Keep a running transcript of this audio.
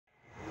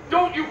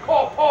don't you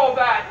call Paul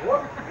that?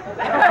 What?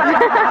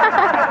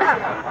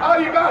 Oh,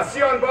 you got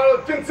Sion,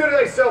 but consider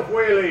thyself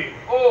waylaid.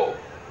 Oh,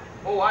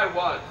 I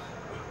was.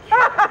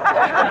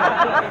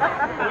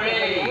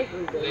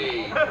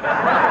 Waylaid.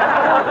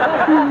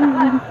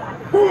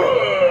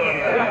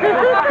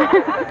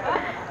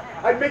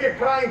 I'd make a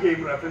crying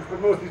game reference, but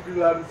most of these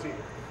people haven't seen it.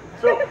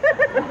 So,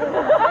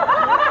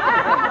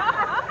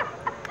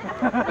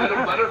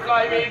 Little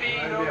butterfly, maybe?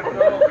 No.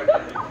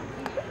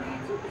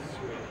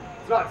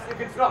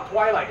 if it's not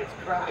Twilight, it's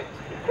Cry.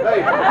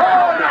 Hey,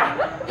 oh,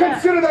 no.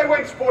 Consider thy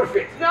wench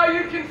forfeit. Now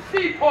you can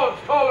see Paul's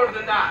taller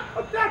than that.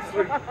 Oh, that's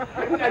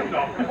right.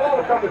 No,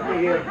 Paul, come with me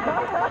here.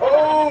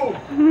 Oh,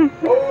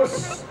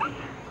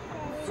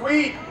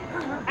 sweet.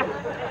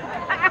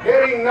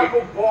 Hairy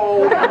knuckle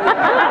Paul.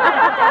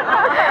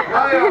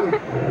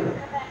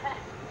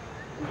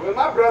 Well,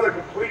 my brother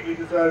completely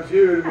deserves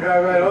you, to be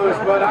right honest,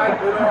 but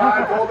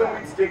I told him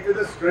we'd stick to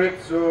the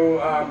script, so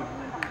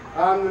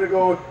I'm gonna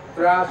go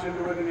thrash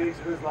into what the needs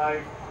of his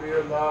life,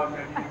 feel love,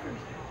 maybe you can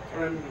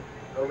trim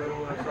a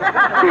little or something.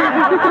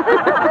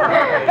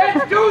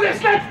 Let's do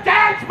this! Let's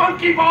dance,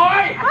 monkey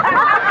boy!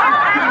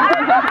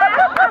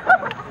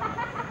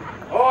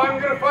 Oh,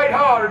 I'm gonna fight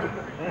hard.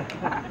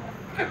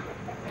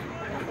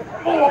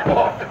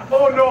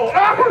 Oh no!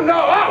 Oh no!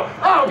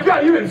 Oh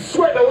God! You've been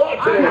sweating a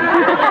lot today.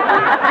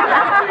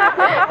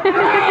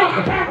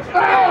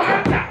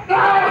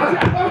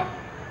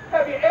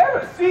 Have you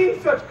ever seen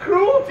such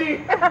cruelty?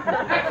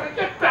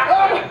 Get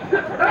back!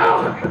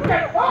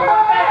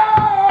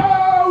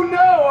 Oh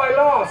no! I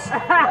lost.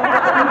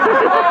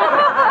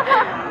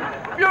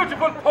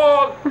 Beautiful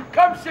Paul,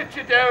 come sit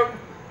you down.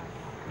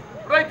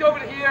 Right over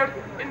here,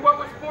 in what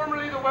was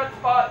formerly the wet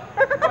spot,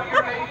 while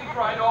your lady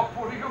dried off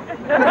for you.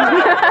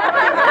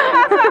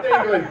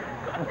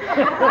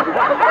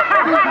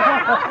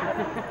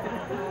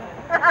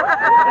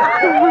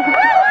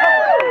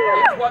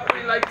 It's what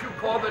we like to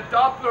call the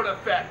Doppler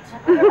effect.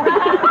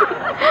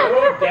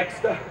 Hello,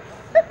 Dexter.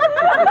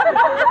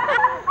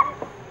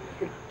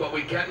 But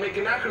we can't make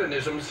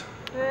anachronisms.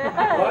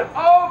 What?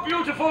 Oh,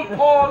 beautiful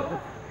Paul,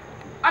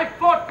 I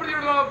fought for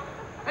your love,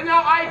 and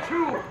now I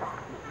too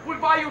will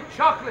buy you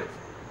chocolates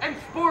and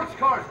sports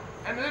cars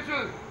and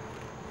little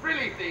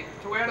frilly things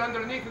to wear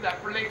underneath of that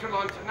for later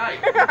on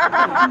tonight.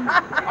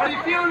 Are you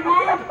feeling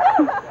good?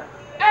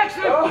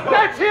 Excellent! Oh.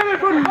 Let's hear it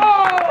for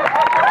Paul!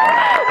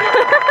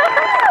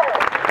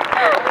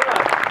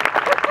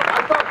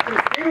 I thought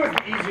Christine was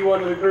the easy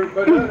one of the group,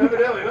 but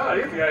evidently not.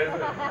 These guys.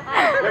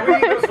 Yeah, we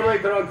need those for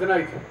later on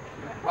tonight.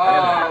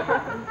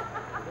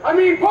 I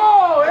mean,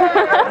 Paul! Yeah.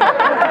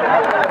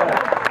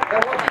 Now,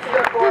 what's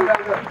that going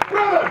down there?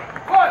 Brother!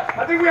 What? I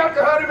think we have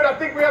to hurry, but I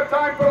think we have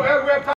time for...